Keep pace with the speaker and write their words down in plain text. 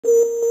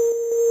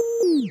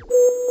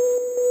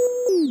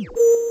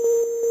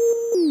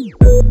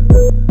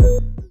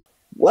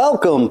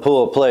Welcome,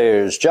 pool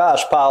players.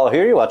 Josh Powell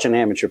here. You're watching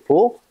Amateur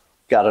Pool.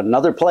 Got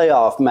another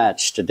playoff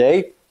match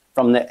today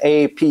from the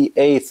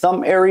APA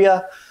Thumb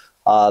area.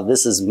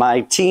 This is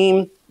my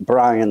team.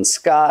 Brian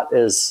Scott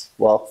is,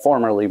 well,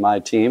 formerly my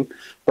team.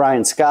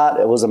 Brian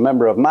Scott was a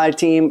member of my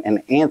team,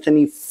 and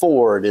Anthony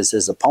Ford is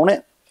his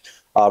opponent.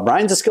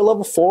 Brian's a skill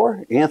level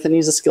 4.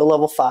 Anthony's a skill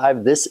level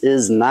 5. This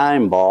is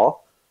 9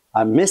 ball.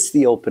 I missed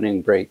the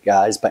opening break,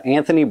 guys, but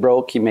Anthony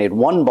broke. He made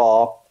 1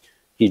 ball.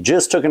 He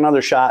just took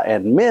another shot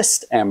and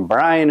missed, and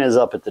Brian is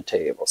up at the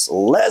table. So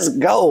let's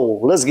go.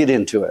 Let's get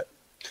into it.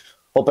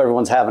 Hope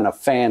everyone's having a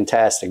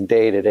fantastic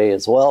day today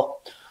as well.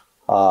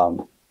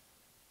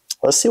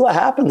 Let's see what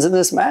happens in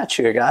this match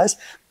here, guys.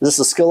 This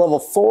is a skill level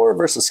 4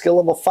 versus skill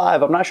level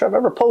 5. I'm not sure I've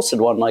ever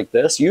posted one like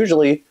this.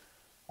 Usually,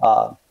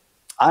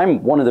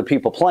 I'm one of the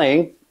people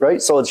playing,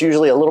 right? So it's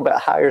usually a little bit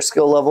higher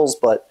skill levels,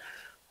 but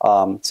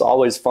it's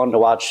always fun to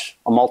watch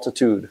a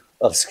multitude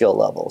of skill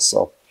levels.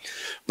 So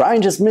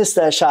Brian just missed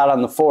that shot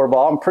on the 4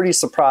 ball. I'm pretty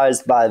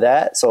surprised by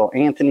that. So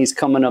Anthony's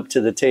coming up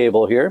to the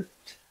table here.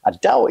 I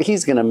doubt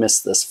he's going to miss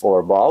this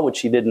 4 ball,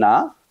 which he did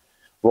not.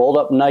 Rolled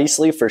up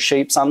nicely for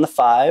shapes on the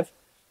 5.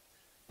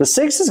 The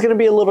 6 is going to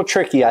be a little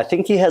tricky. I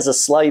think he has a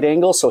slight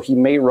angle, so he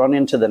may run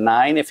into the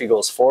 9 if he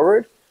goes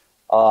forward.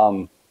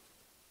 I'm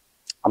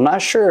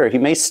not sure. He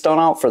may stun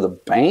out for the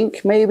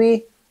bank,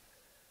 maybe.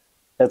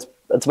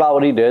 That's about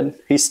what he did.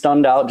 He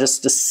stunned out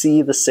just to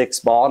see the 6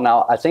 ball.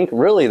 Now, I think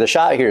really the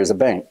shot here is a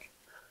bank.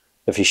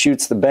 If he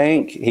shoots the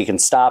bank, he can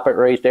stop it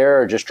right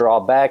there or just draw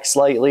back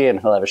slightly,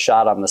 and he'll have a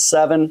shot on the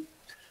 7.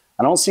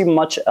 I don't see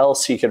much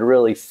else he could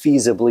really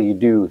feasibly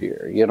do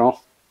here, you know?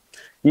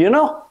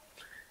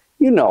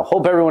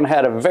 Hope everyone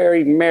had a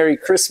very Merry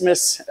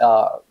Christmas.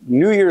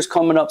 New Year's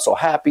coming up, so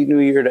Happy New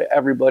Year to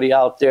everybody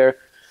out there.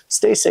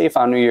 Stay safe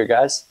on New Year,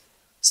 guys.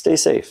 Stay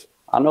safe.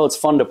 I know it's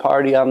fun to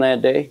party on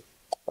that day.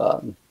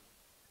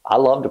 I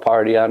love to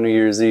party on New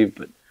Year's Eve,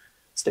 but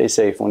stay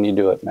safe when you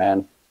do it,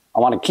 man. I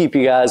want to keep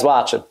you guys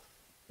watching.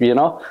 You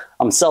know,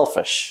 I'm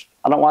selfish.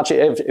 I don't want you,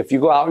 if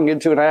you go out and get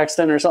into an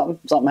accident or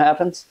something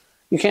happens,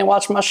 you can't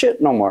watch my shit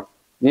no more,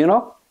 you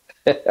know?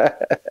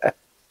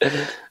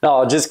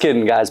 No, just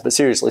kidding, guys. But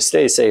seriously,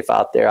 stay safe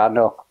out there. I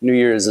know New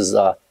Year's is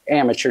a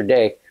amateur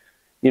day.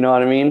 You know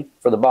what I mean?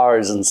 For the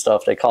bars and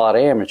stuff, they call it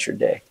amateur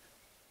day,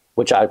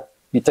 which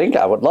you think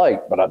I would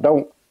like, but I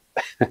don't.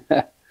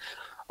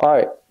 All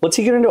right, what's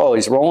he going to do? Oh,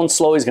 he's rolling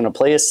slow. He's going to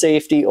play a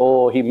safety.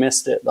 Oh, he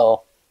missed it,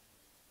 though.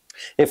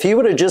 If he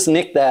would have just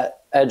nicked that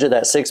edge of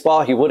that 6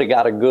 ball, he would have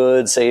got a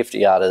good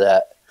safety out of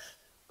that.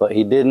 But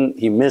he didn't.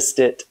 He missed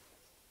it.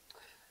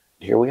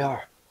 Here we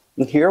are.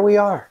 And here we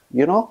are,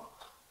 you know?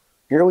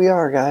 Here we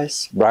are,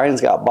 guys. Brian's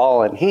got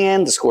ball in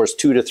hand. The score's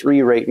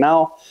 2-3 right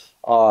now.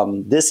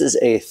 This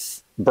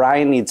is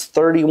Brian needs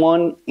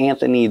 31.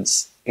 Anthony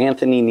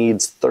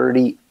needs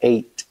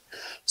 38.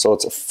 So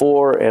it's a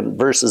 4 and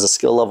versus a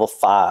skill level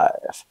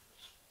 5.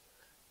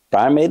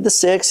 Brian made the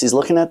 6. He's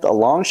looking at the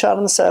long shot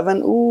on the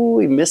 7. Ooh,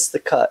 he missed the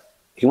cut.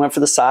 He went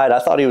for the side. I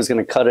thought he was going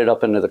to cut it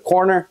up into the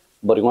corner,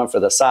 but he went for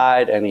the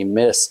side and he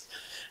missed.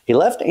 He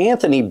left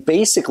Anthony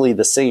basically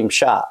the same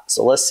shot.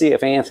 So let's see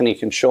if Anthony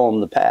can show him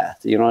the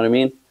path. You know what I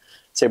mean?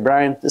 Say,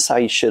 Brian, this is how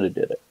you should have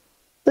did it.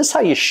 This is how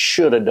you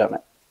should have done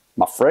it.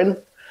 My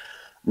friend.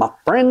 My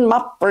friend,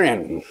 my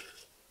friend.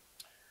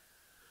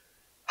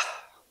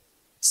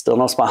 Still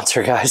no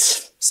sponsor,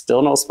 guys.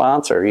 Still no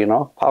sponsor, you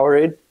know.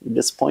 Powerade, you're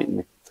disappointing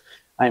me.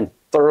 I am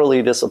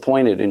thoroughly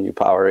disappointed in you,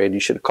 Powerade. You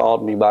should have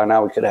called me by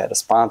now. We could have had a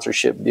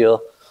sponsorship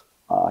deal.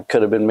 I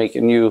could have been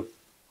making you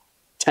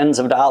tens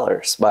of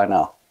dollars by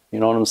now. You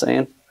know what I'm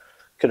saying?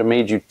 Could have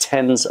made you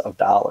tens of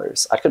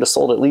dollars. I could have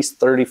sold at least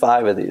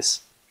 35 of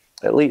these.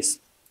 At least.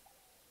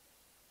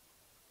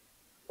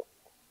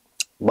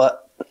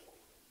 But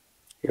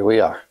here we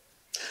are.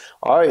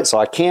 All right, so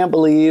I can't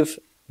believe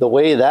the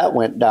way that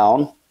went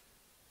down.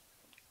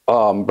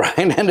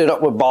 Brian ended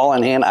up with ball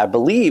in hand. I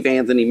believe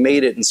Anthony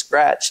made it and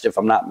scratched, if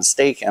I'm not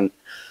mistaken.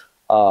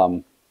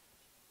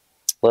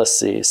 Let's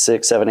see,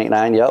 6, 7, 8,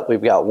 9. Yep,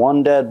 we've got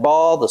 1 dead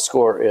ball. The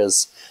score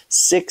is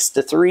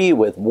 6-3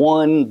 with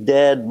 1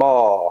 dead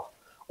ball.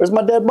 Where's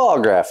my dead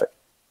ball graphic?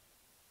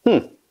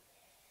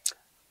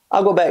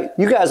 I'll go back.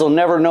 You guys will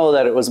never know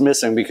that it was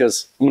missing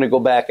because I'm going to go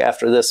back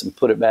after this and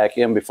put it back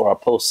in before I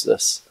post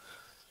this.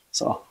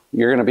 So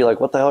you're going to be like,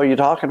 what the hell are you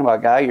talking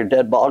about, guy? Your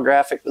dead ball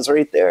graphic is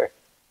right there.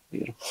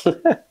 You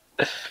know?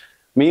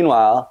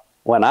 Meanwhile,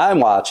 when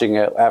I'm watching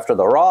it after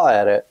the raw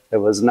edit, it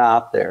was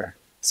not there.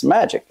 It's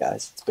magic,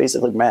 guys. It's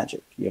basically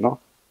magic, you know?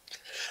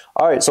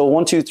 All right, so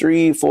 1, 2,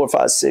 3, 4,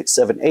 5, 6,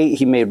 7, 8.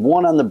 He made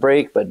 1 on the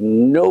break, but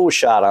no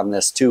shot on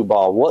this 2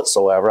 ball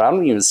whatsoever. I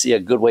don't even see a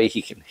good way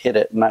he can hit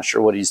it. I'm not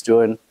sure what he's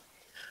doing.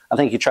 I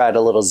think he tried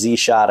a little Z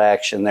shot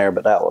action there,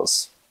 but that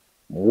was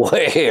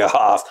way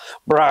off.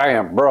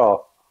 Brian,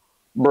 bro,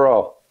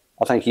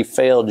 I think he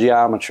failed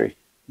geometry.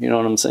 You know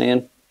what I'm saying?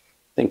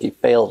 I think he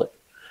failed it.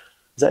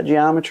 Is that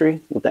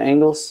geometry with the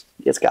angles?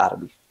 It's gotta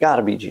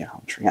be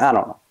geometry. I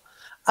don't know.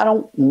 I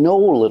don't know,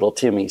 little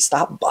Timmy.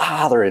 Stop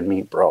bothering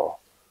me, bro.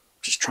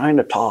 Just trying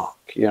to talk,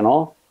 you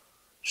know?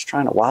 Just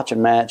trying to watch a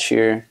match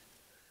here.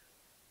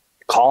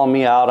 calling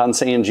me out on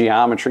saying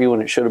geometry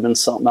when it should have been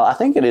something else. I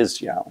think it is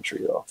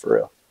geometry though, for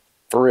real.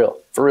 For real.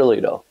 For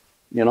really though.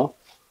 You know?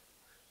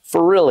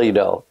 For really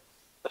though.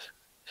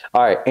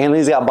 All right,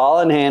 Anthony's got ball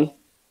in hand.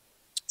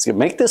 He's gonna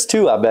make this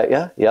 2, I bet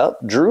ya. Yep.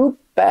 Drew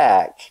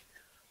back.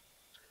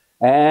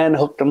 And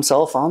hooked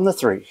himself on the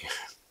 3.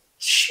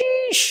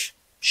 Sheesh.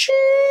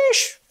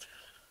 Sheesh.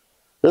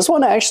 This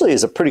one actually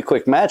is a pretty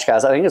quick match,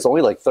 guys. I think it's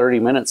only like 30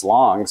 minutes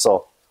long.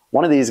 So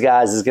one of these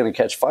guys is going to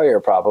catch fire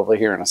probably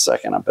here in a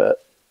second, I bet.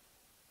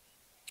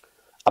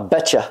 I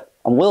betcha.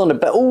 I'm willing to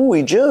bet. Oh,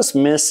 he just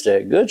missed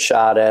it. Good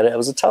shot at it. It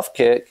was a tough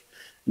kick.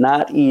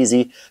 Not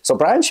easy. So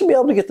Brian should be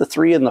able to get the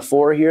 3 and the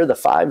 4 here. The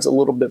 5's a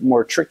little bit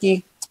more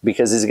tricky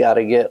because he's got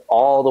to get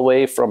all the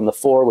way from the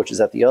 4, which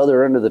is at the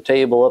other end of the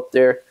table up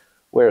there.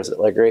 Where is it?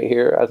 Like right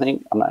here, I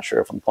think. I'm not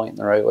sure if I'm pointing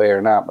the right way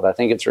or not, but I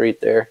think it's right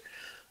there.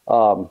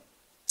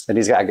 And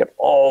he's got to get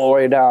all the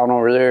way down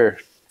over there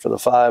for the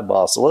 5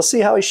 ball. So let's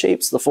see how he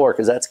shapes the 4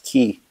 because that's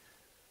key.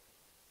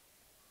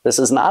 This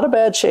is not a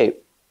bad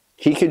shape.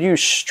 He could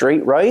use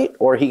straight right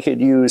or he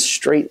could use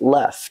straight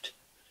left.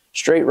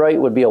 Straight right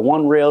would be a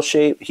 1 rail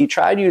shape. He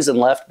tried using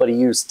left, but he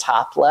used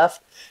top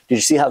left. Did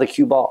you see how the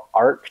cue ball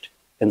arced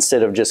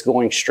instead of just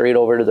going straight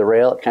over to the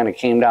rail? It kind of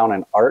came down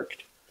and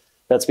arced.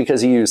 That's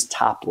because he used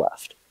top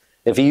left.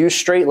 If he used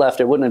straight left,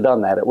 it wouldn't have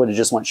done that. It would have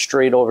just went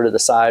straight over to the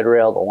side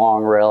rail, the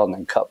long rail, and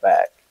then cut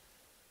back.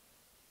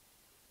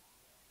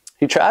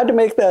 He tried to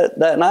make that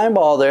 9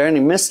 ball there, and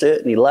he missed it,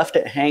 and he left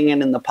it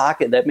hanging in the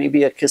pocket. That may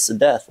be a kiss of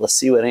death. Let's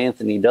see what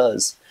Anthony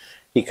does.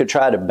 He could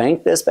try to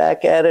bank this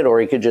back at it, or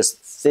he could just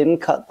thin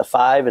cut the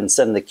 5 and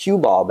send the cue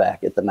ball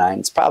back at the 9.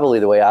 It's probably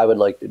the way I would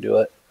like to do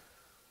it.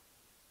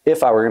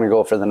 If I were going to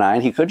go for the 9,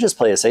 he could just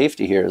play a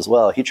safety here as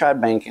well. He tried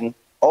banking.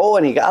 Oh,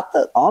 and he got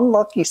the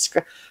unlucky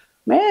scratch.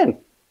 Man,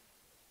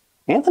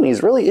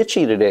 Anthony's really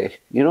itchy today.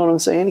 You know what I'm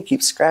saying? He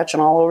keeps scratching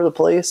all over the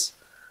place.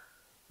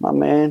 My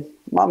man,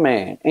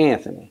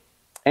 Anthony.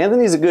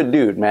 Anthony's a good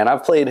dude, man.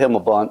 I've played him a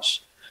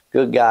bunch.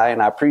 Good guy,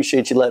 and I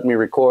appreciate you letting me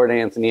record,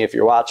 Anthony. If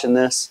you're watching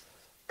this,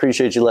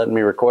 appreciate you letting me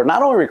record.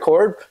 Not only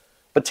record,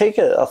 but take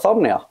a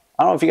thumbnail.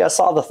 I don't know if you guys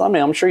saw the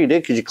thumbnail. I'm sure you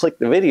did because you clicked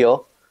the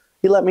video.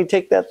 He let me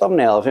take that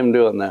thumbnail of him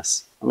doing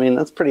this. I mean,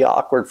 that's pretty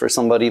awkward for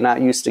somebody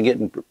not used to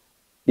getting,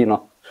 you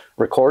know,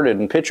 recorded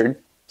and pictured.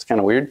 It's kind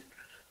of weird.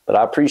 But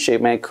I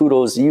appreciate, man.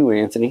 Kudos to you,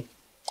 Anthony.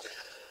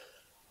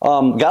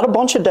 Got a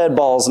bunch of dead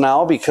balls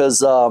now because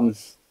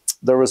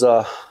there was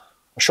a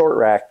short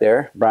rack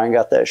there. Brian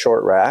got that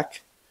short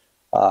rack.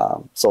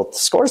 So the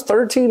score's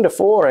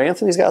 13-4.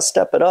 Anthony's got to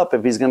step it up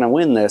if he's going to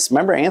win this.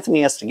 Remember,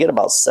 Anthony has to get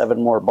about 7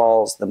 more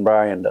balls than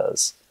Brian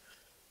does.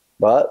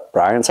 But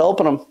Brian's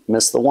helping him.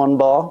 Missed the 1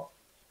 ball.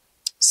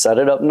 Set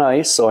it up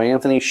nice. So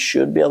Anthony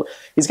should be able.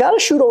 He's got to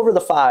shoot over the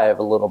 5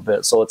 a little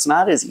bit. So it's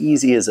not as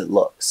easy as it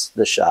looks,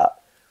 this shot.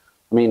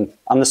 I mean,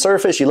 on the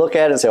surface, you look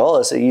at it and say, oh,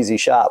 that's an easy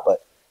shot.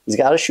 But he's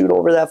got to shoot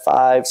over that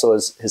 5. So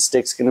his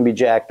stick's going to be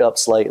jacked up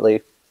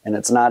slightly. And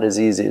it's not as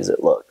easy as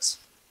it looks.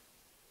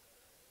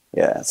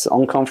 Yeah, it's an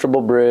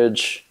uncomfortable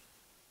bridge.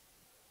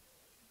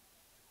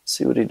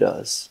 See what he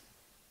does.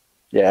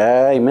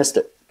 Yeah, he missed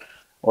it.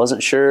 I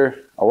wasn't sure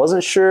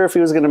if he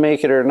was going to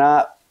make it or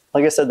not.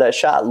 Like I said, that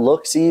shot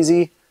looks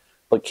easy,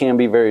 but can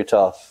be very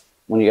tough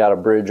when you got a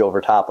bridge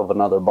over top of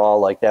another ball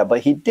like that.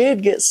 But he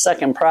did get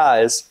second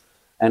prize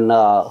and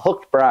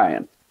hooked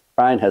Brian.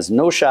 Brian has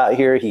no shot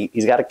here.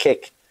 He's got to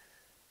kick.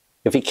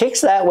 If he kicks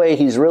that way,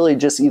 he's really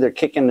just either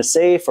kicking to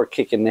safe or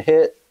kicking to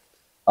hit.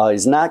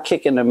 He's not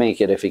kicking to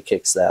make it if he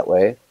kicks that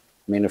way.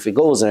 I mean, if he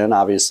goes in,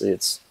 obviously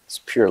it's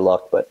pure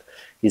luck, but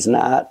he's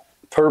not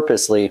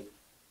purposely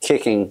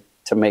kicking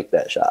to make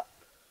that shot.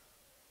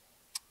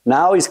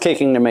 Now he's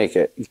kicking to make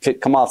it. He could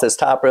come off this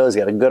top rail. He's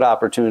got a good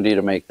opportunity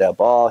to make that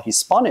ball. He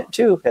spun it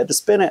too. Had to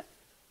spin it.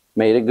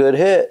 Made a good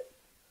hit.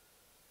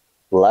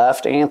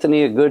 Left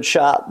Anthony a good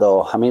shot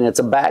though. I mean, it's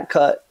a back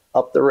cut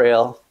up the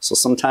rail. So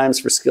sometimes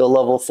for skill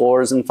level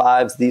 4s and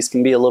 5s, these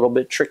can be a little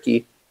bit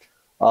tricky.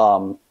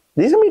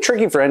 These can be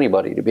tricky for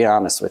anybody, to be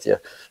honest with you.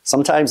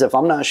 Sometimes if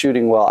I'm not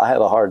shooting well, I have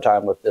a hard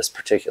time with this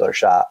particular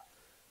shot.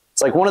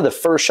 It's like one of the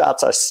first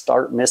shots I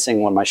start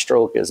missing when my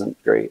stroke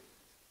isn't great.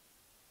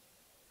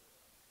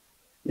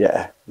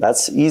 Yeah,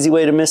 that's an easy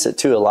way to miss it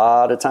too. A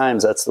lot of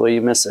times that's the way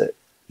you miss it.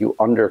 You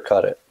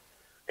undercut it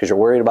because you're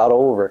worried about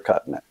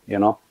overcutting it, you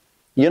know?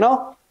 You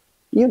know?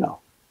 You know.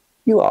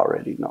 You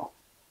already know.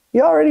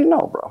 You already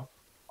know, bro.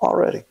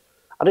 Already.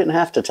 I didn't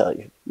have to tell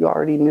you. You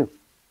already knew.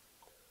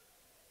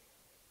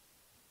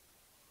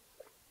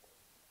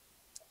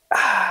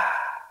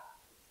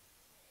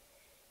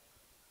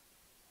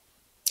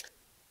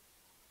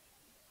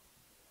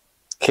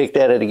 Kicked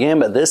at it again,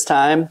 but this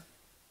time,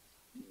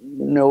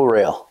 no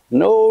rail.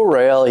 No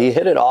rail. He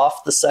hit it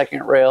off the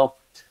second rail.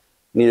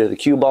 Neither the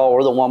cue ball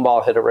or the 1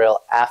 ball hit a rail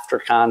after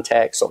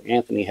contact, so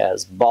Anthony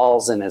has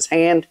balls in his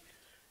hand.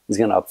 He's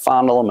going to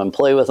fondle them and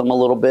play with them a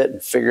little bit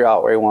and figure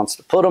out where he wants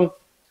to put them.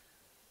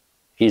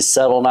 He's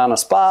settled on a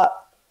spot.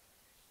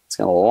 It's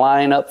going to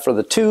line up for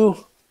the 2.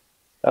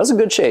 That was a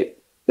good shape.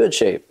 Good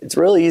shape. It's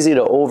really easy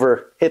to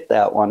over hit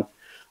that one.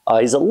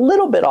 He's a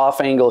little bit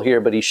off angle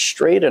here, but he's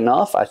straight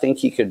enough. I think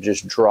he could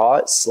just draw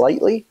it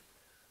slightly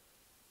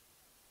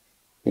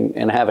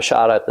and have a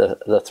shot at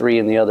the 3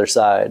 in the other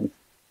side.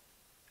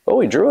 Oh,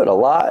 he drew it a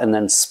lot and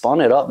then spun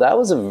it up. That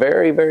was a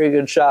very, very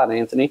good shot,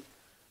 Anthony.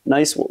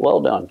 Nice,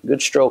 well done.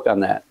 Good stroke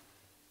on that.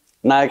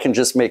 Now I can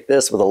just make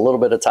this with a little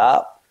bit of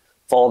top,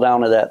 fall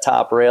down to that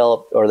top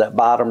rail or that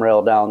bottom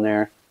rail down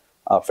there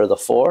for the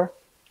 4.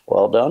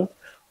 Well done.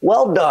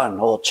 Well done,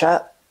 old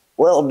chap.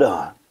 Well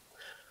done.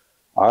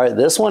 All right,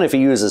 this one, if he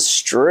uses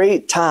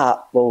straight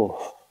top,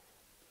 oh,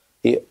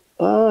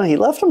 he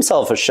left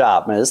himself a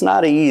shot, man. It's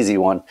not an easy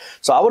one.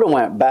 So I would have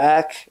went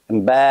back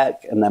and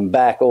then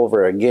back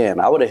over again.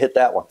 I would have hit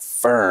that one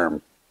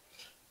firm.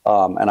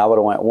 And I would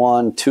have went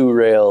 1, 2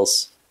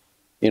 rails,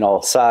 you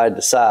know, side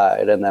to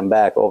side, and then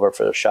back over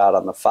for the shot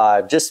on the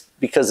 5, just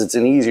because it's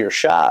an easier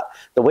shot.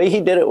 The way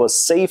he did it was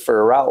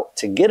safer route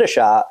to get a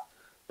shot,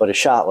 but his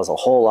shot was a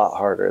whole lot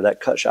harder.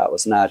 That cut shot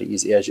was not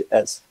easy,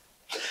 as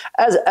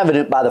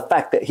evident by the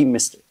fact that he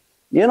missed it,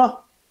 you know,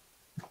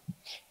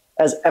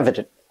 as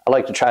evident. I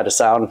like to try to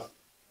sound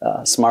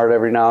smart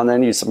every now and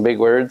then, use some big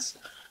words,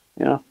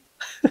 you know.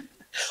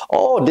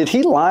 Oh, did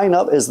he line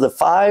up? Is the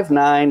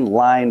 5-9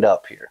 lined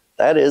up here?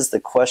 That is the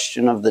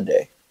question of the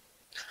day.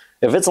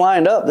 If it's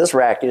lined up, this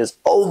rack is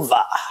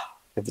over.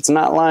 If it's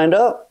not lined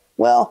up,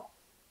 well,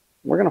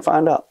 we're going to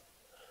find out.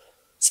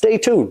 Stay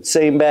tuned.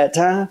 Same bat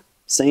time,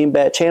 same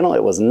bat channel.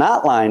 It was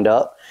not lined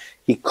up.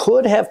 He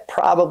could have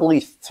probably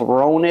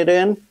thrown it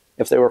in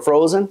if they were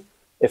frozen,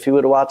 if he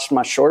would have watched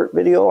my short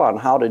video on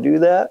how to do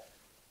that.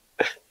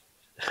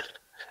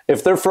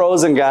 If they're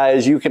frozen,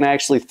 guys, you can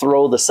actually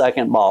throw the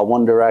second ball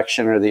one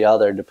direction or the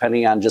other,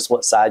 depending on just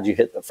what side you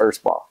hit the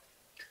first ball.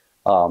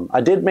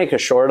 I did make a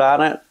short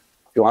on it.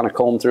 If you want to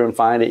comb through and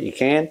find it, you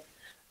can.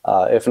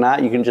 If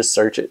not, you can just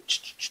search it.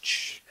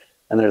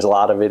 And there's a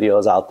lot of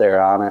videos out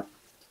there on it.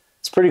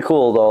 It's pretty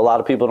cool, though. A lot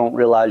of people don't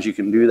realize you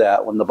can do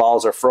that when the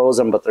balls are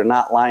frozen, but they're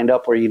not lined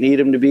up where you need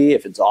them to be.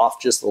 If it's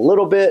off just a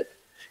little bit,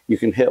 you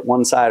can hit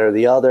one side or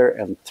the other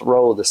and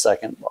throw the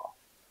second ball.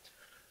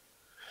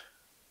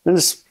 And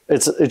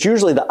it's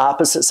usually the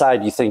opposite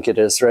side you think it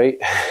is, right?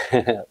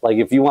 Like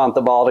if you want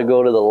the ball to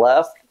go to the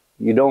left,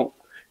 you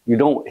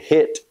don't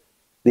hit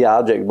the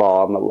object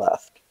ball on the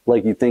left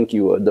like you think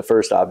you would. The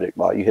first object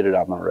ball, you hit it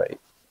on the right.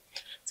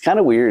 It's kind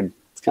of weird.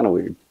 It's kind of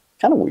weird.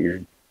 Kind of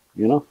weird,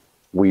 you know?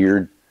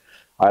 Weird.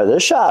 All right,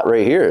 this shot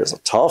right here is a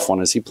tough one.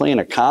 Is he playing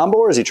a combo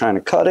or is he trying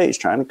to cut it? He's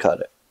trying to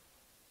cut it.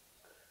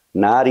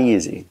 Not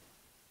easy.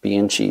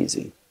 Being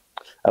cheesy.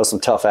 That was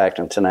some tough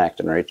acting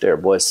right there,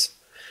 boys.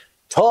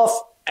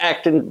 Tough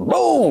acting,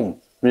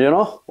 boom, you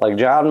know, like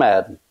John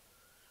Madden.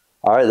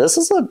 All right, this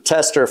is a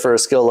tester for a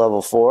skill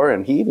level 4,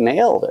 and he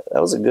nailed it.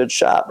 That was a good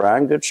shot,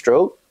 Brian. Good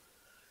stroke.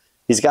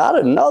 He's got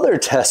another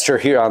tester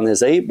here on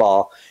this 8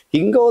 ball. He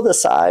can go to the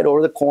side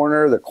or the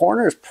corner. The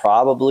corner is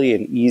probably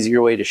an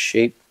easier way to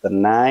shape the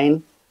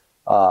 9,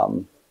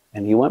 and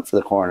he went for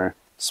the corner.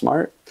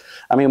 Smart.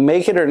 I mean,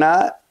 make it or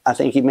not, I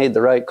think he made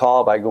the right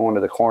call by going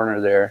to the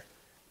corner there.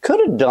 Could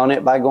have done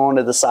it by going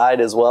to the side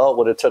as well. It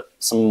would have took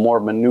some more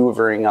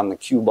maneuvering on the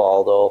cue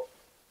ball, though,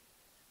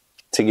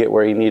 to get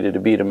where he needed to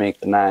be to make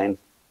the 9.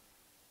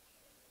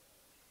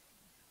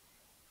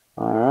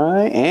 All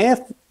right,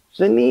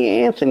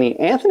 Anthony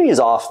is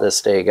off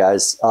this day,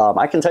 guys.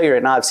 I can tell you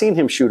right now, I've seen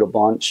him shoot a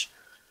bunch.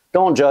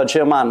 Don't judge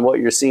him on what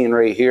you're seeing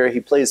right here. He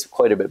plays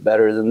quite a bit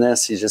better than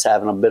this. He's just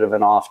having a bit of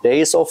an off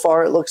day so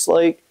far, it looks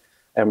like.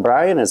 And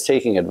Brian is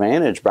taking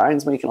advantage.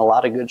 Brian's making a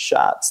lot of good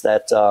shots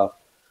that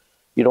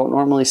you don't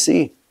normally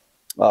see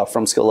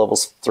from skill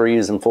levels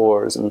 3s and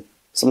 4s and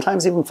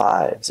sometimes even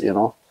 5s, you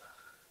know.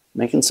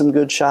 Making some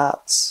good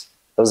shots.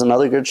 That was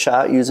another good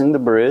shot using the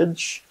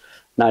bridge.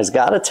 Now he's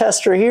got a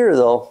tester here,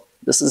 though.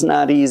 This is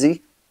not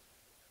easy.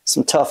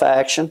 Some tough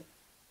action.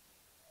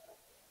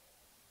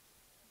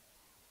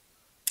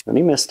 And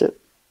he missed it.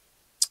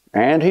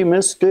 And he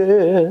missed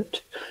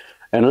it.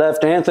 And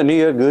left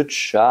Anthony a good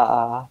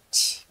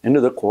shot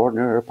into the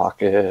corner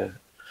pocket.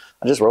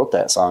 I just wrote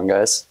that song,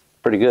 guys.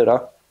 Pretty good,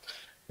 huh?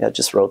 Yeah,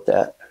 just wrote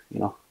that, you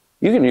know.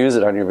 You can use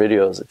it on your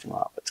videos if you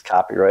want, but it's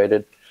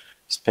copyrighted.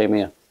 Just pay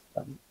me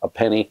a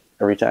penny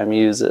every time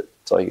you use it.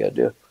 That's all you gotta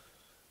do.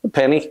 A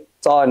penny,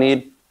 that's all I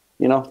need.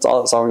 You know, it's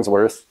all that song's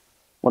worth.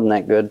 Wasn't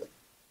that good?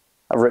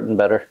 I've written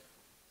better.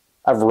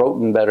 I've wrote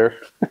better.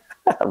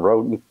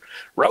 Roten,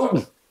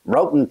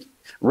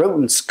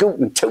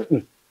 scootin',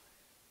 tootin'.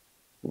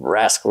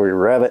 Rascally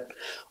rabbit.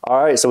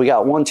 All right, so we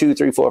got 1, 2,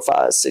 3, 4,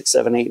 5, 6,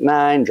 7, 8,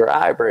 9.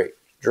 Dry break.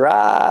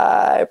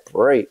 Dry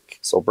break.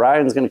 So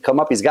Brian's going to come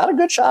up. He's got a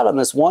good shot on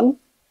this one.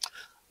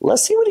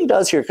 Let's see what he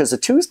does here because the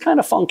 2 is kind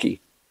of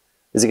funky.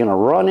 Is he going to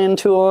run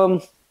into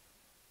him?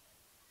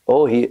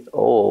 Oh,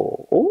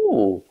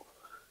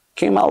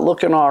 came out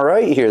looking all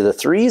right here. The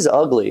 3's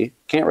ugly.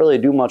 Can't really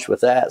do much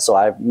with that. So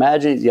I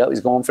imagine, yep,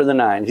 he's going for the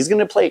 9. He's going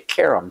to play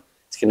carom.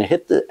 He's going to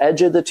hit the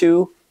edge of the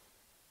 2.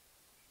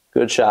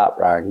 Good shot,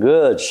 Brian.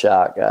 Good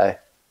shot, guy.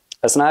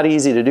 That's not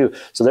easy to do.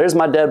 So there's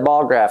my dead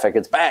ball graphic.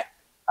 It's back.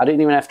 I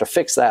didn't even have to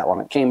fix that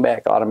one. It came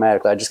back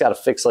automatically. I just got to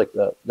fix like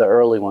the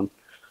early one.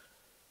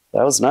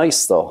 That was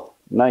nice, though.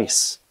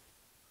 Nice.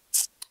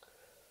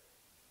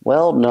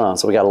 Well done.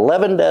 So we got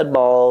 11 dead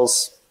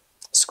balls.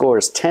 Score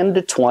is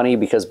 10-20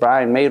 because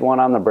Brian made one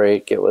on the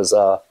break. It was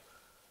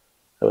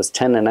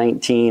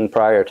 10-19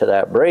 prior to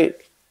that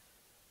break.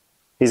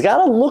 He's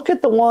got to look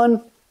at the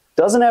one.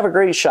 Doesn't have a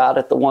great shot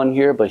at the one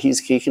here, but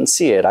he can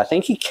see it. I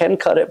think he can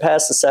cut it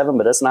past the 7,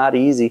 but it's not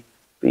easy,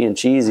 being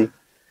cheesy.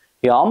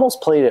 He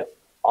almost played it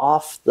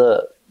off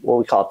the, what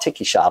we call a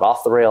ticky shot,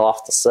 off the rail,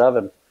 off the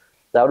 7.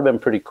 That would have been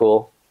pretty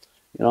cool.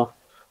 You know,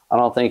 I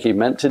don't think he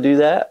meant to do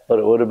that, but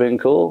it would have been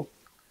cool.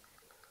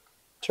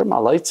 Turn my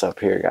lights up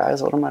here,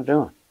 guys. What am I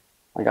doing?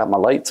 I got my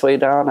lights way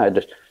down. I had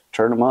to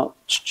turn them up.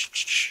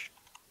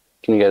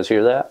 Can you guys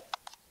hear that?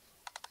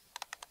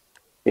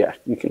 Yeah,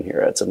 you can hear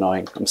it. It's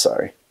annoying. I'm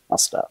sorry. I'll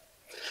stop.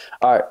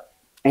 All right,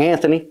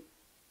 Anthony.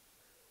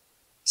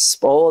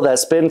 Oh, that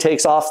spin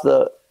takes off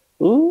the...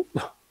 Ooh.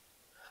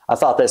 I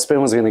thought that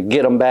spin was going to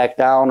get him back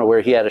down to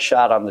where he had a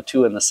shot on the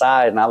 2 in the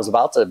side, and I was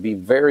about to be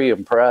very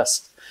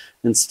impressed.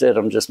 Instead,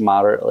 I'm just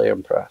moderately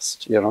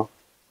impressed, you know?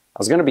 I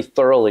was going to be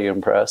thoroughly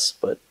impressed,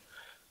 but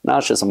now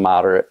it's just a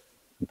moderate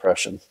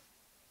impression.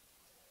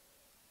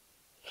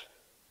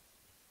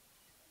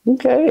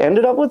 Okay,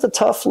 ended up with a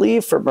tough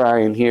leave for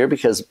Brian here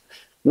because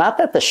not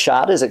that the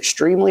shot is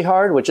extremely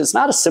hard, which is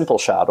not a simple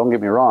shot, don't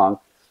get me wrong,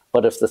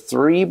 but if the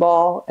 3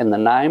 ball and the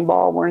 9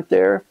 ball weren't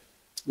there,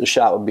 the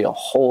shot would be a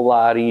whole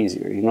lot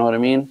easier. You know what I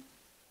mean?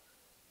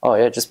 Oh,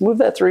 yeah, just move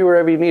that 3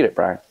 wherever you need it,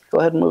 Brian. Go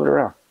ahead and move it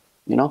around,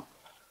 you know?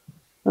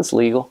 That's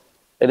legal.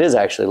 It is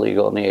actually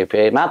legal in the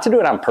APA. Not to do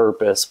it on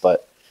purpose,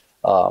 but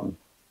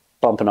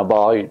bumping a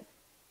ball,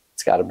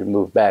 it's got to be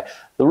moved back.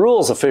 The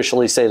rules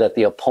officially say that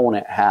the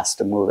opponent has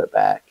to move it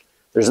back.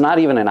 There's not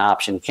even an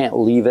option. You can't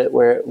leave it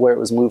where it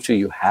was moved to.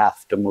 You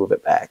have to move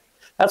it back.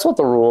 That's what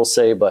the rules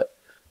say, but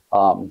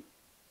no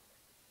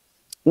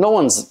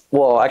one's,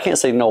 well, I can't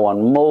say no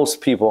one.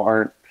 Most people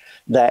aren't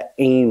that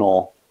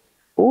anal.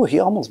 Ooh, he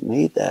almost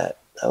made that.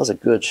 That was a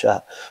good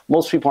shot.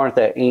 Most people aren't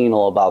that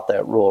anal about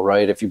that rule,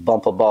 right? If you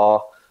bump a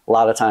ball, a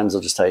lot of times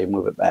they'll just tell you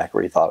move it back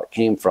where you thought it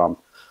came from.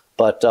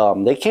 But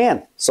they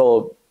can.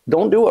 So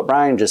don't do what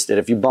Brian just did.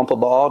 If you bump a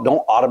ball,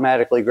 don't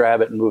automatically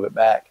grab it and move it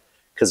back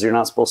because you're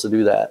not supposed to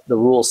do that. The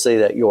rules say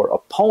that your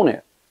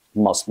opponent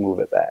must move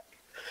it back.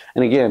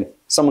 And again,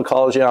 someone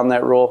calls you on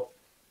that rule,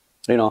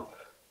 you know,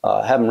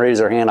 have them raise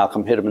their hand. I'll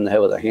come hit them in the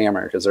head with a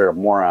hammer because they're a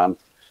moron.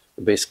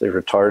 They're basically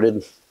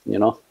retarded, you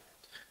know.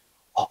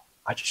 Oh,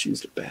 I just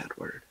used a bad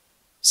word.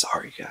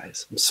 Sorry,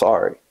 guys. I'm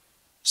sorry.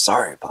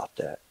 Sorry about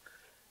that.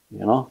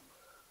 You know,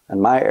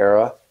 in my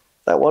era,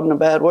 that wasn't a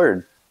bad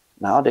word.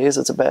 Nowadays,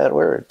 it's a bad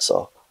word.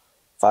 So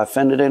if I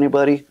offended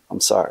anybody,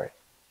 I'm sorry.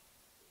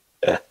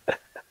 Here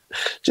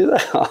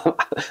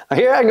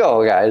I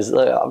go, guys.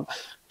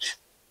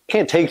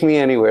 Can't take me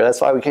anywhere.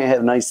 That's why we can't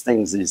have nice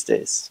things these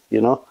days,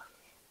 you know?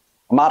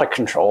 I'm out of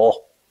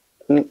control.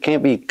 It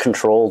can't be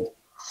controlled.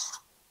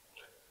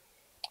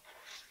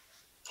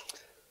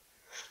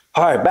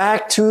 All right,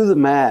 back to the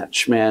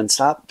match, man.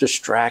 Stop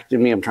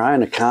distracting me. I'm trying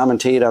to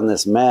commentate on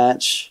this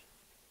match.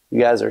 You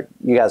guys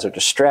are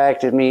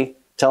distracting me.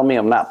 Tell me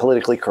I'm not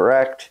politically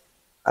correct.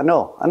 I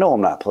know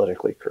I'm not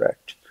politically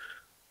correct.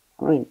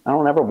 I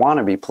don't ever want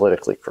to be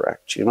politically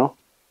correct, you know?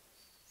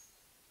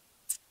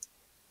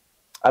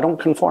 I don't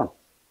conform.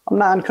 I'm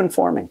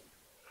non-conforming.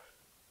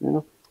 You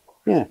know?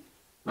 Yeah.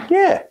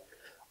 Yeah.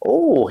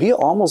 Oh, he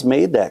almost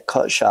made that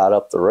cut shot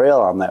up the rail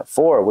on that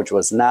 4, which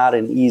was not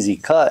an easy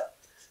cut,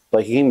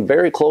 but he came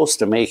very close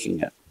to making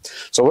it.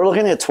 So we're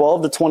looking at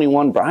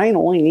 12-21. Brian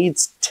only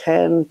needs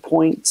 10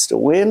 points to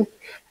win.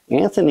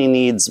 Anthony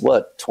needs,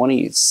 what,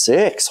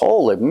 26?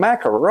 Holy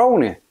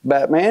macaroni,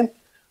 Batman.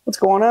 What's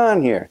going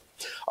on here?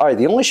 All right,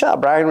 the only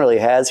shot Brian really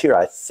has here,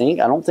 I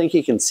don't think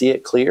he can see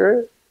it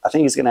clear. I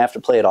think he's going to have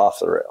to play it off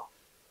the rail.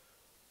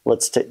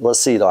 Let's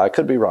see, though. I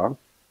could be wrong.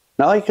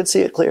 No, he could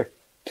see it clear.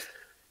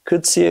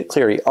 Could see it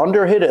clear. He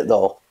underhit it,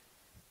 though.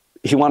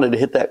 He wanted to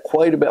hit that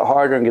quite a bit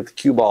harder and get the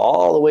cue ball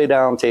all the way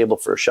down table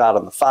for a shot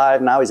on the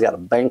 5. Now he's got to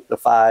bank the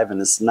 5,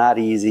 and it's not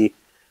easy.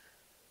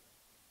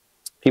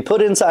 He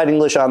put inside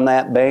English on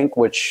that bank,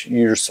 which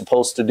you're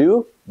supposed to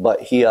do,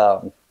 but he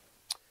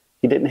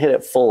didn't hit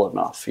it full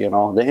enough, you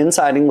know. The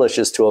inside English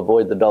is to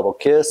avoid the double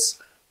kiss,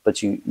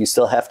 but you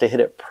still have to hit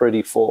it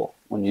pretty full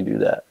when you do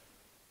that.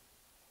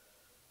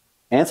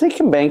 Anthony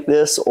can bank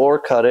this or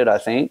cut it, I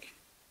think.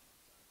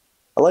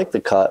 I like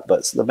the cut,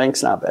 but the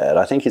bank's not bad.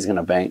 I think he's going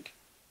to bank.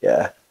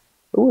 Yeah.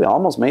 Ooh, he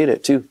almost made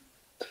it, too.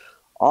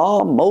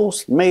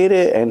 Almost made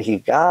it, and he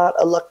got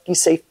a lucky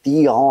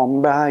safety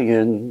on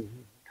Brian.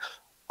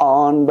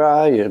 On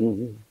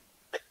Brian.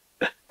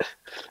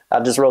 I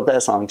just wrote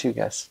that song too,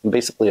 guys. I'm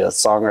basically a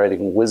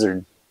songwriting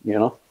wizard, you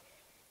know?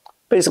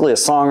 Basically a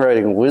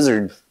songwriting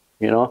wizard,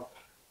 you know?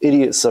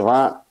 Idiot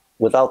savant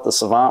without the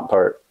savant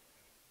part.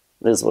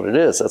 It is what it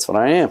is. That's what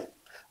I am.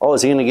 Oh,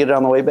 is he going to get it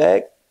on the way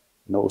back?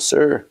 No,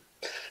 sir.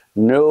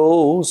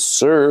 No,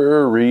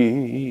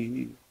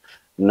 sirree.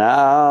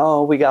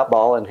 Now we got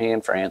ball in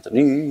hand for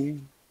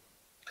Anthony.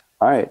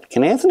 All right.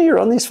 Can Anthony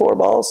run these 4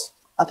 balls?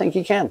 I think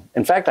he can.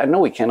 In fact, I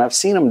know he can. I've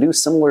seen him do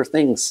similar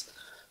things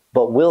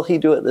But will he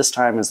do it this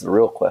time is the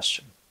real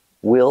question.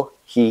 Will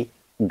he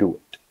do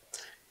it?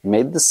 He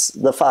made this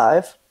the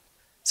 5.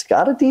 He's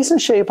got a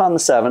decent shape on the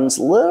 7s.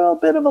 A little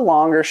bit of a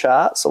longer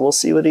shot, so we'll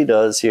see what he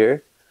does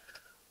here.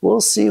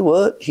 We'll see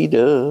what he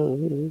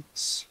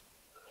does.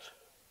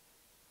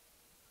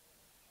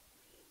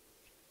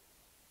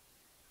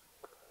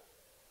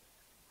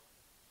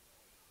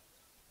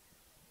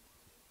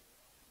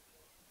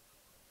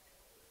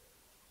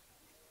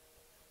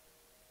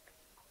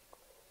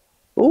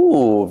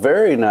 Ooh,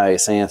 very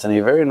nice, Anthony.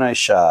 Very nice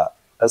shot.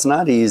 That's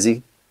not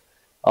easy.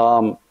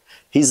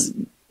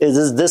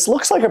 This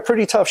looks like a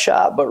pretty tough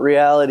shot, but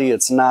reality,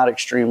 it's not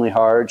extremely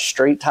hard.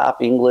 Straight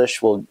top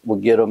English will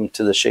get him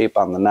to the shape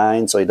on the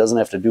 9, so he doesn't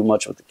have to do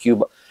much with the cue.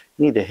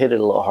 You need to hit it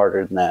a little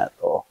harder than that,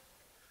 though.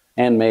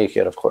 And make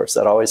it, of course.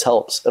 That always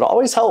helps. It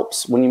always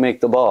helps when you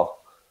make the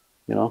ball,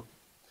 you know,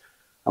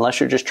 unless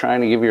you're just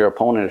trying to give your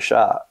opponent a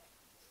shot.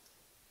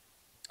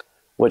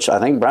 Which I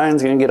think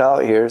Brian's going to get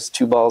out here. It's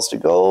 2 balls to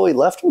go. He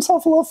left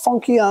himself a little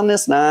funky on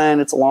this 9.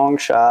 It's a long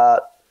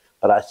shot,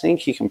 but I think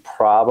he can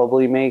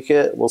probably make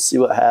it. We'll see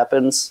what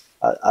happens.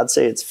 I'd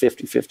say it's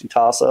 50-50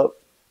 toss-up.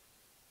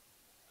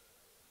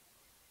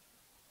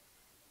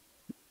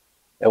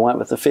 It went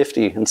with the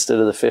 50 instead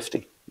of the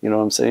 50. You know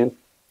what I'm saying?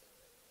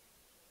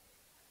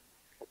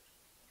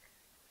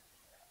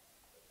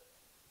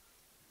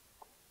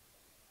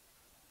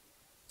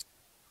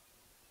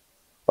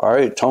 All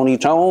right, Tony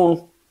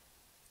Tone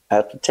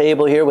at the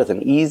table here with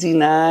an easy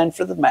 9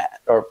 for the match,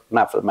 or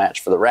not for the match,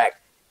 for the rack.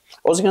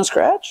 Was he going to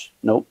scratch?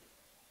 Nope.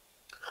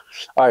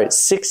 All right,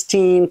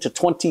 16 to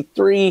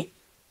 23,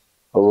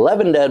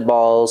 11 dead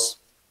balls.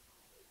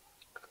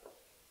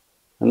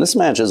 And this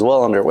match is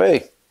well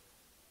underway.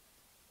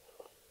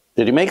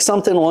 Did he make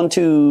something? 1,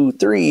 2,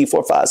 3,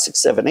 4, 5, 6,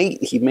 7,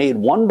 8. He made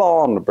 1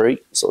 ball on the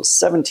break, so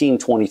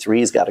 17-23.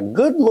 He's got a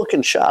good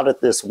looking shot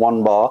at this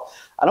 1 ball.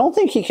 I don't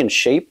think he can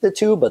shape the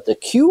 2, but the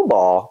cue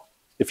ball,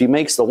 if he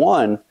makes the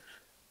 1,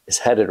 is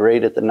headed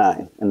right at the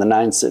 9, and the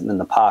 9's sitting in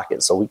the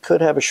pocket. So we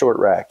could have a short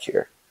rack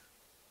here.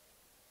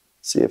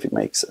 See if he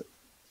makes it.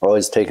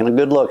 Always taking a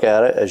good look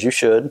at it, as you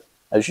should.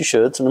 As you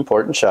should. It's an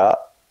important shot.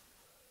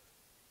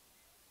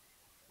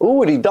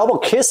 Ooh, and he double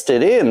kissed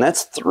it in.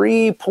 That's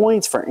 3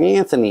 points for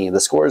Anthony.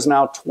 The score is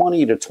now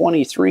 20 to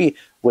 23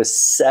 with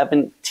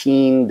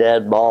 17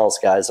 dead balls,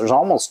 guys. There's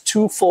almost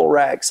 2 full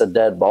racks of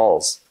dead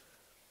balls.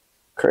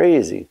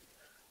 Crazy.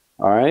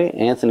 All right,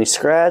 Anthony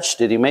scratched.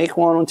 Did he make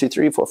 1? 1, 2,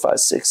 3, 4, 5,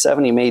 6,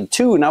 7. He made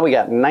 2. Now we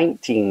got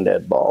 19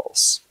 dead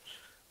balls.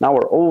 Now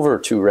we're over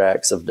 2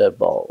 racks of dead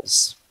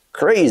balls.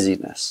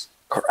 Craziness.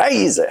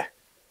 Crazy.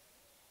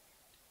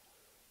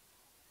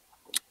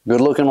 Good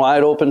looking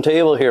wide open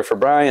table here for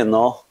Brian,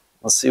 though.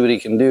 Let's see what he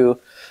can do.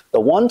 The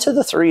 1 to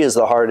the 3 is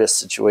the hardest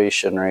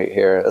situation right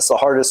here. That's the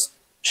hardest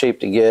shape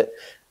to get.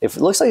 If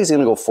it looks like he's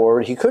going to go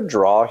forward, he could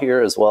draw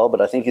here as well,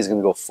 but I think he's going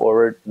to go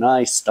forward.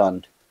 Nice,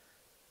 stunned.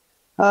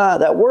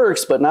 That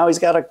works, but now he's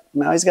got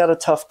a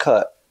tough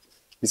cut.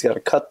 He's got to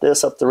cut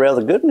this up the rail.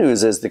 The good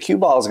news is the cue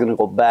ball is going to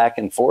go back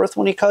and forth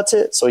when he cuts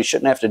it, so he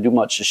shouldn't have to do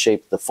much to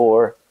shape the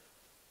 4.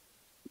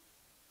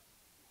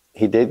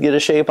 He did get a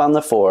shape on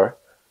the 4.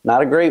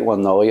 Not a great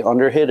one, though. He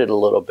underhit it a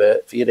little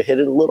bit. If he had hit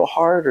it a little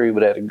harder, he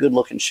would have had a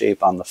good-looking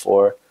shape on the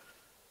 4.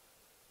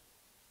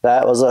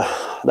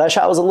 That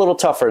shot was a little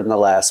tougher than the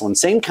last one.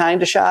 Same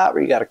kind of shot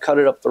where you got to cut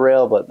it up the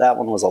rail, but that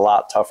one was a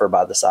lot tougher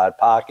by the side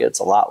pockets,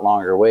 a lot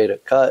longer way to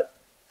cut.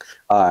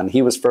 And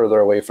he was further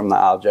away from the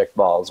object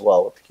ball as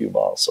well with the cue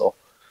ball. So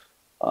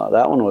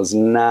that one was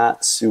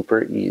not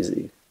super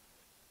easy.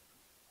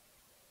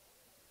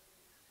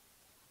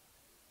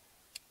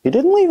 He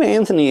didn't leave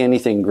Anthony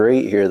anything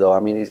great here, though. I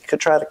mean, he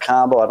could try the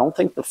combo. I don't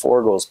think the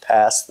 4 goes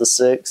past the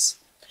 6.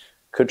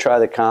 Could try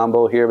the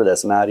combo here, but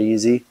that's not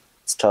easy.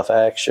 It's tough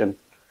action.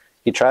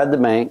 He tried the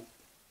bank.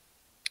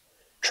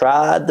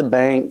 Tried the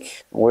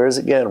bank. Where's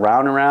it get?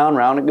 Round and round,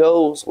 round it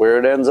goes. Where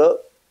it ends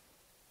up,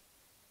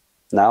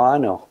 now I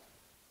know.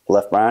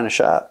 Left Brian a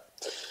shot.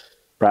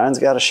 Brian's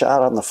got a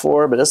shot on the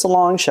 4, but it's a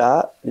long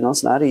shot. You know,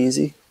 it's not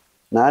easy.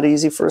 Not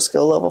easy for a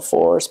skill level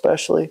 4,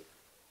 especially.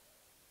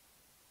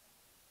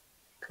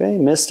 Okay, he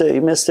missed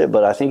it,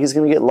 but I think he's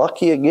going to get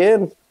lucky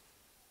again.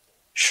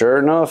 Sure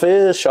enough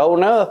is. Sure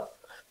enough.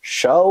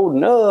 Sure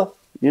enough,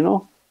 you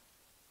know.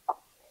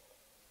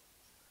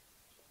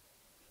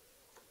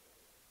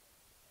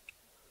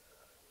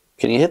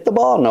 Can he hit the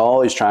ball?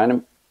 No, he's trying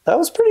to. That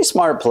was pretty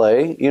smart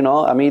play, you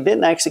know. I mean, he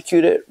didn't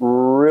execute it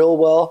real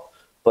well,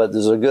 but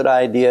there's a good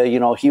idea. You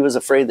know, he was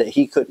afraid that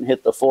he couldn't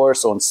hit the 4,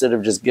 so instead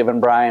of just giving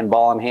Brian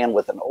ball in hand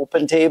with an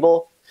open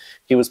table,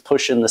 he was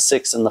pushing the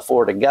 6 and the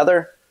 4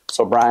 together.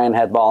 So Brian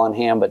had ball in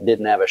hand but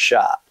didn't have a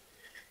shot.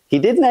 He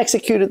didn't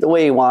execute it the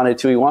way he wanted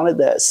to. He wanted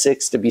that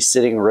 6 to be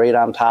sitting right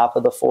on top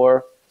of the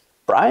 4.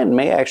 Brian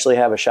may actually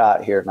have a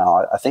shot here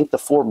now. I think the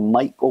 4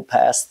 might go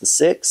past the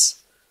 6.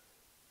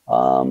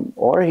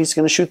 Or he's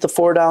going to shoot the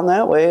 4 down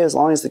that way as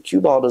long as the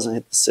cue ball doesn't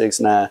hit the 6.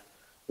 Nah,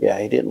 yeah,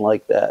 he didn't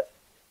like that.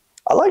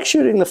 I like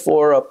shooting the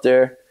 4 up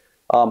there.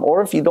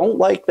 Or if you don't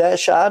like that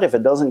shot, if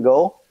it doesn't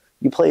go,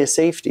 you play a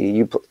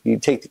safety. You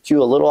take the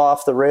cue a little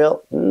off the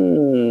rail.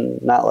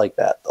 Not like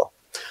that, though.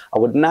 I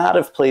would not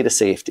have played a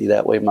safety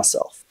that way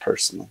myself,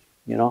 personally.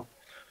 You know,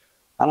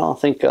 I don't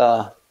think,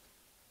 well,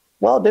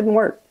 it didn't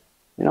work.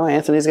 You know,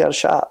 Anthony's got a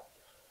shot.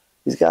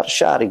 He's got a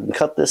shot. He can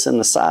cut this in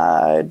the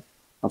side.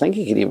 I think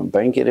he could even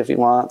bank it if he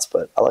wants,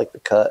 but I like the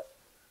cut.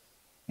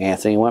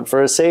 Anthony went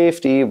for a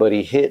safety, but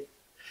he hit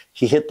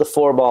the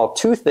 4-ball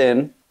too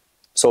thin,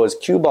 so his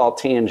cue ball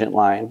tangent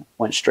line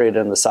went straight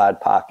in the side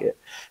pocket.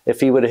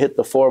 If he would have hit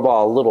the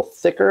 4-ball a little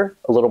thicker,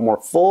 a little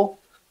more full,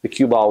 the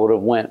cue ball would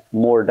have went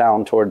more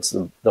down towards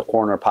the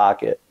corner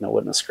pocket, and it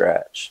wouldn't have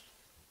scratched.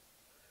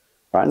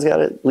 Brian's got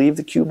to leave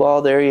the cue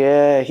ball there.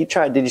 Yeah, he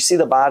tried. Did you see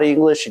the body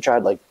English? He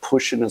tried like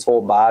pushing his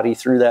whole body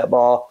through that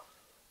ball.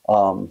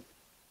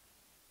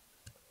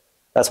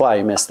 That's why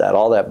he missed that.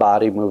 All that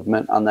body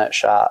movement on that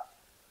shot.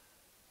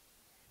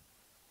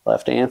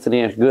 Left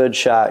Anthony a good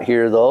shot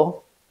here,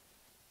 though.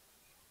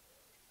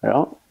 You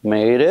know,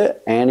 made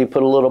it. And he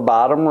put a little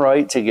bottom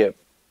right to get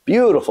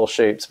beautiful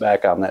shapes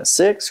back on that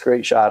 6.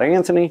 Great shot,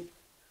 Anthony.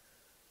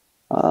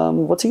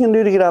 What's he going to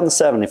do to get on the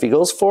 7? If he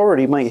goes forward,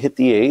 he might hit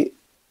the 8.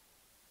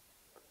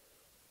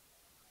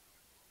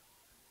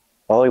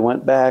 Oh, he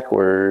went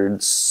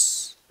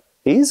backwards.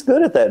 He's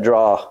good at that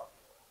draw.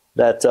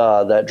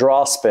 That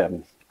draw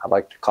spin, I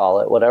like to call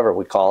it, whatever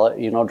we call it.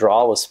 You know,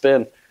 draw with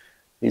spin.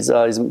 He's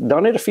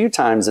done it a few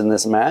times in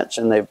this match,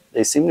 and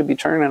they seem to be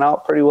turning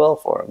out pretty well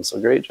for him.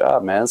 So great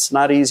job, man. It's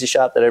not an easy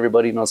shot that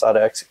everybody knows how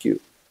to execute.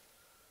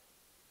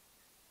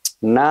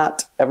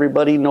 Not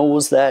everybody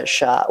knows that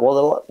shot.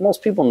 Well,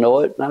 most people know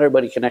it. Not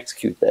everybody can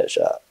execute that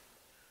shot.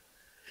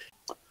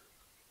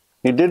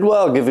 He did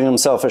well giving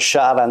himself a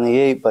shot on the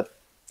 8, but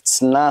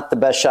it's not the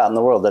best shot in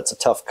the world. That's a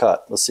tough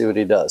cut. Let's see what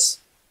he does.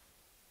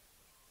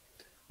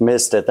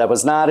 Missed it. That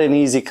was not an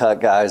easy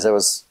cut, guys. It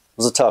was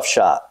a tough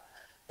shot.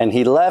 And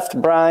he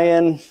left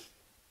Brian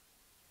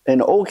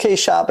an okay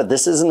shot, but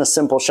this isn't a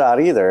simple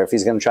shot either. If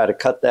he's going to try to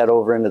cut that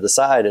over into the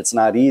side, it's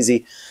not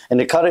easy. And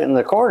to cut it in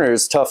the corner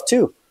is tough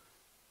too.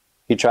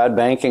 He tried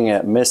banking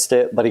it, missed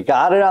it, but he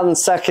got it on the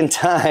second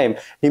time.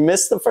 He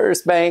missed the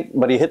first bank,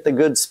 but he hit the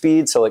good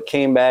speed, so it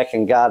came back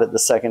and got it the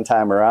second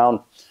time around.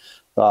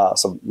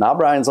 So now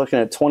Brian's looking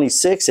at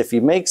 26. If he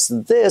makes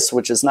this,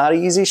 which is not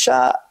an easy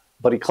shot,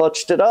 but he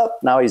clutched it up,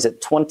 now he's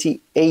at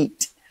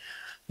 28.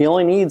 He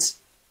only needs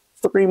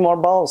 3 more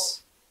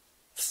balls.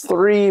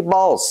 3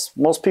 balls.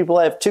 Most people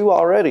have 2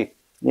 already.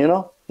 You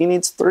know, he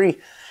needs 3.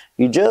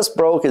 He just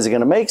broke. Is he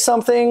going to make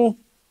something?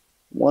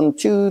 1,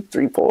 2,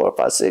 3, 4,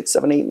 5, 6,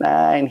 7, 8,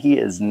 9. He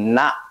is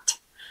not.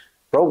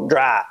 Broke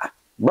dry.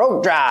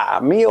 Broke dry.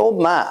 Me oh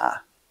my.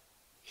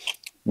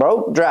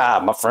 Broke dry,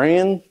 my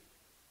friend.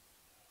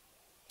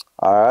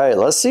 All right,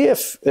 let's see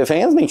if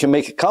Anthony can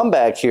make a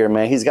comeback here,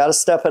 man. He's got to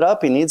step it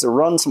up. He needs to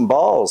run some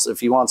balls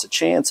if he wants a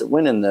chance at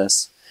winning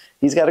this.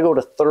 He's got to go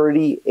to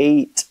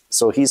 38,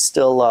 so he's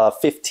still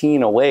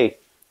 15 away.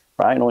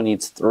 Brian only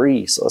needs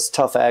 3, so it's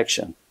tough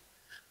action.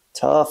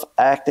 Tough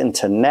acting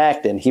to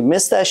knacking. He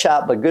missed that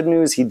shot, but good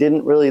news, he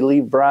didn't really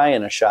leave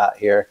Brian a shot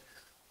here.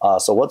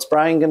 So what's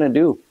Brian going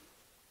to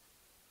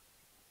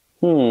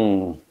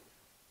do?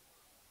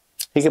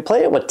 He could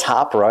play it with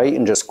top right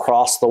and just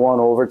cross the one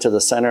over to the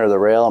center of the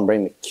rail and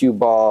bring the cue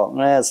ball.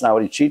 That's not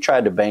what he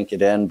tried to bank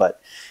it in, but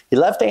he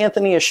left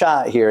Anthony a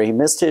shot here. He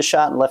missed his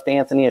shot and left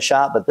Anthony a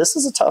shot, but this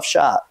is a tough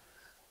shot,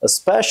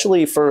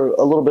 especially for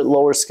a little bit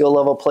lower skill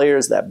level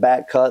players. That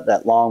back cut,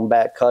 that long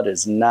back cut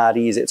is not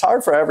easy. It's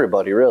hard for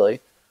everybody, really.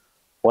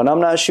 When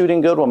I'm not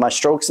shooting good, when my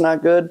stroke's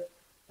not good,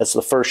 that's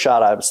the first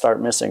shot I would start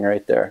missing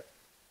right there.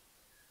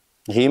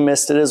 He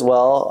missed it as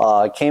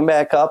well. Came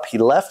back up. He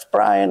left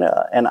Brian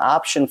an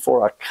option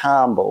for a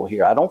combo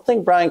here. I don't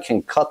think Brian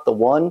can cut the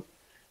 1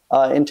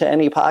 into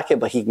any pocket,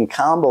 but he can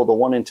combo the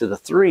 1 into the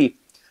 3.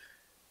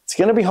 It's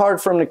going to be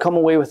hard for him to come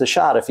away with a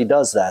shot if he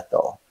does that,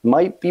 though.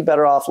 Might be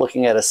better off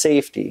looking at a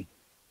safety.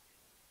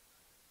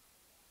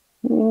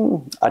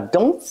 I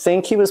don't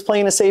think he was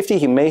playing a safety.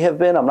 He may have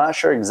been. I'm not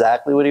sure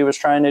exactly what he was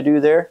trying to do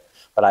there,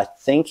 but I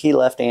think he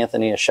left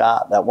Anthony a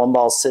shot. That 1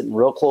 ball's sitting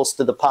real close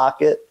to the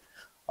pocket.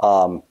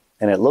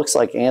 And it looks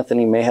like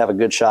Anthony may have a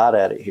good shot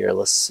at it here.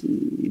 Let's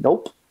see.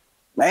 Nope.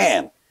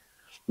 Man.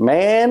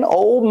 Man,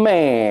 oh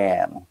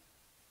man.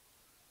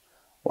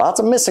 Lots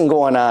of missing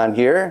going on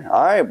here.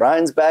 All right,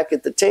 Brian's back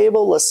at the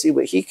table. Let's see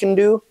what he can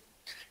do.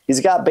 He's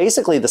got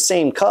basically the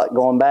same cut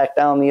going back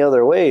down the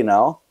other way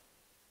now.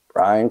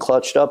 Brian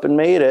clutched up and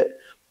made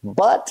it,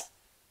 but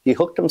he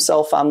hooked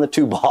himself on the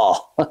 2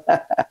 ball.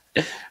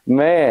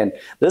 Man,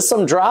 there's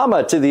some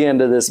drama to the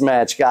end of this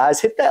match,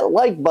 guys. Hit that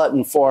like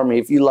button for me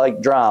if you like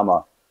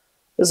drama.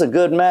 This is a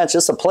good match.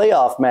 This is a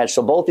playoff match,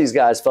 so both these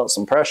guys felt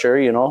some pressure,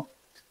 you know.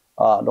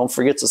 Don't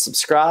forget to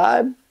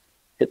subscribe,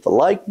 hit the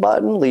like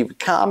button, leave a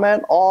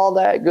comment, all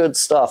that good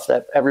stuff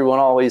that everyone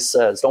always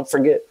says. Don't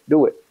forget,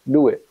 do it,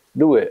 do it,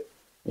 do it,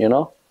 you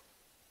know.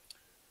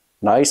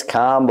 Nice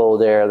combo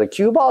there. The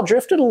cue ball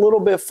drifted a little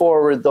bit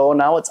forward, though.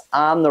 Now it's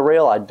on the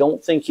rail. I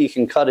don't think he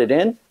can cut it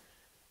in.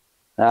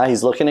 Now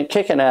he's looking at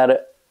kicking at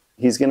it.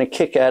 He's going to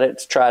kick at it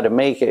to try to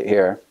make it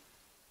here.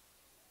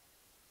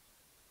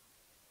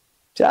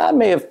 I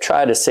may have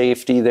tried a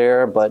safety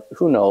there, but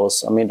who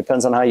knows? I mean,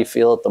 depends on how you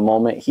feel at the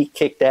moment. He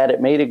kicked at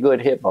it, made a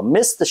good hit, but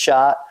missed the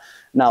shot.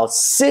 Now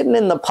sitting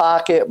in the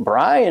pocket,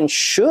 Brian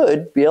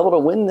should be able to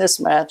win this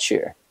match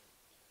here.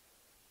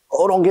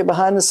 Oh, don't get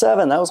behind the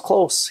 7. That was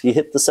close. He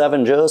hit the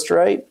 7 just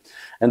right.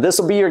 And this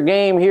will be your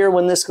game here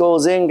when this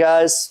goes in,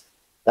 guys.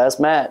 That's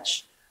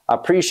match. I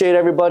appreciate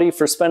everybody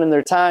for spending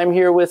their time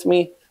here with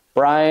me.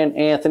 Brian,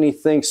 Anthony,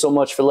 thanks so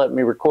much for letting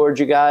me record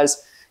you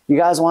guys. You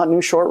guys want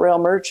new short rail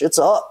merch? It's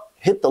up.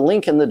 Hit the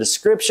link in the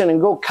description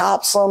and go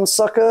cop some,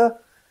 sucker.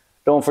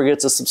 Don't forget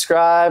to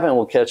subscribe, and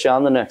we'll catch you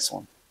on the next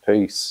one.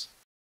 Peace.